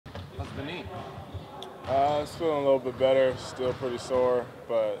the knee? It's feeling a little bit better. Still pretty sore,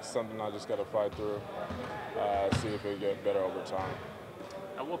 but something I just got to fight through. See if it get better over time.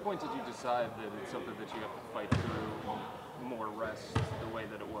 At what point did you decide that it's something that you have to fight through, more rest, the way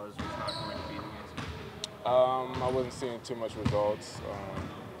that it was not going to be the answer? I wasn't seeing too much results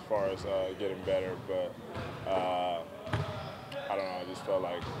as far as getting better, but I don't know. I just felt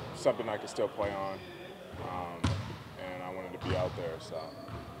like something I could still play on, and I wanted to be out there, so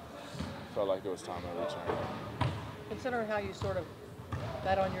felt like it was time to return. Considering how you sort of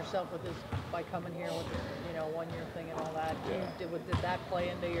bet on yourself with this by coming here with the 1 year thing and all that, Yeah. did that play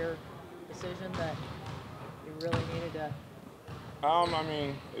into your decision that you really needed to? I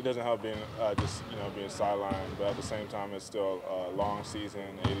mean, it doesn't help being just being sidelined, but at the same time, it's still a long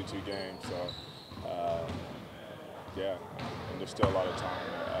season, 82 games, so yeah, and there's still a lot of time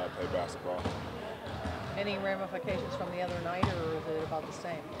to play basketball. Any ramifications from the other night, or is it about the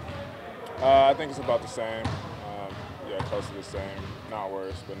same? I think it's about the same. Yeah, close to the same. Not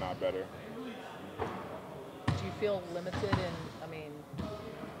worse, but not better. Do you feel limited in,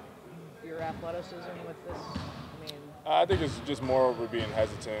 your athleticism with this? I think it's just more we're being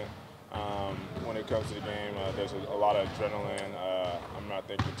hesitant when it comes to the game. There's a lot of adrenaline. I'm not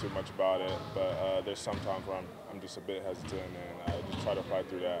thinking too much about it, but there's some times where I'm just a bit hesitant, and I just try to fight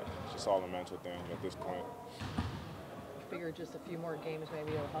through that. It's just all a mental thing at this point. I figure just a few more games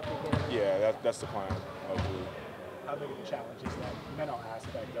maybe it'll help you get it. Yeah, that's the plan, hopefully. How big of a challenge is that mental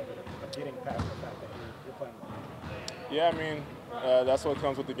aspect of it, of getting past the fact that you're playing? Yeah, I mean, that's what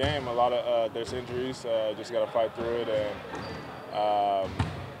comes with the game. A lot of there's injuries. Just got to fight through it, and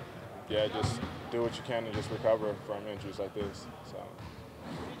yeah, just do what you can to just recover from injuries like this. So.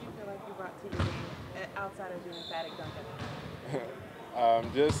 What did you feel like you brought to the game outside of doing emphatic dunking?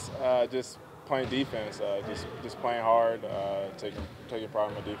 Just playing defense. Just playing hard. Taking pride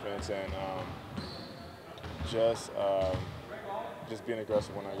in my defense, and just being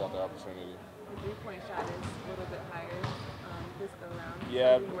aggressive when I got the opportunity. The three-point shot is a little bit higher this go round.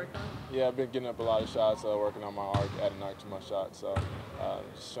 Yeah, Work on? yeah, I've been getting up a lot of shots, working on my arc, adding arc to my shot, so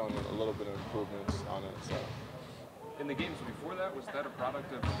just showing a little bit of improvements on it. So. In the games before that, was that a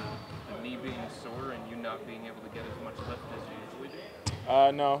product of the knee being sore and you not being able to get as much lift as you usually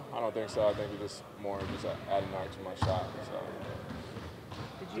do? No, I don't think so. I think it's just more just adding arc to my shot. So.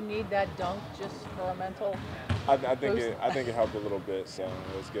 Did you need that dunk just for a mental? I think it helped a little bit. So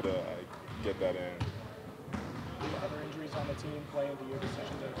let's get that in. Do other injuries on the team play into your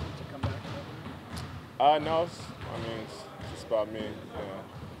decision to come back? No. It's just about me.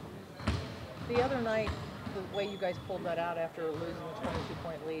 Yeah. The other night, the way you guys pulled that out after losing the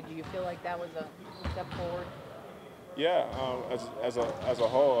 22-point lead, do you feel like that was a step forward? Yeah, as a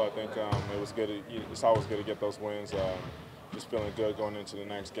whole, I think it was good. It's always good to get those wins. Just feeling good going into the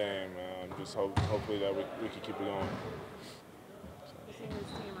next game. Just hopefully that we can keep it going. You've seen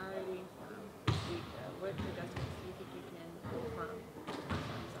this team already this week. What adjustments do you think you can pull from?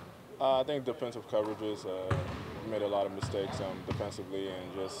 I think defensive coverages. We made a lot of mistakes defensively,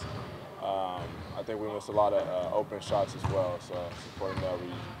 and just I think we missed a lot of open shots as well. So it's important that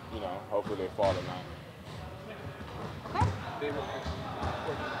we, hopefully they fall tonight. David,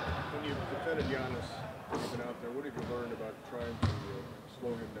 when you defended Giannis, you've been out there, what have you learned about trying to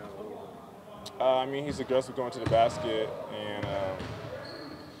slow him down a little bit? He's aggressive going to the basket, and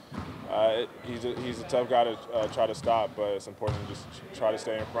he's a tough guy to try to stop, but it's important to just try to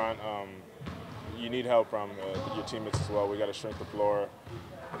stay in front. You need help from your teammates as well. We got to shrink the floor,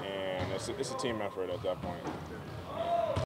 and it's a team effort at that point.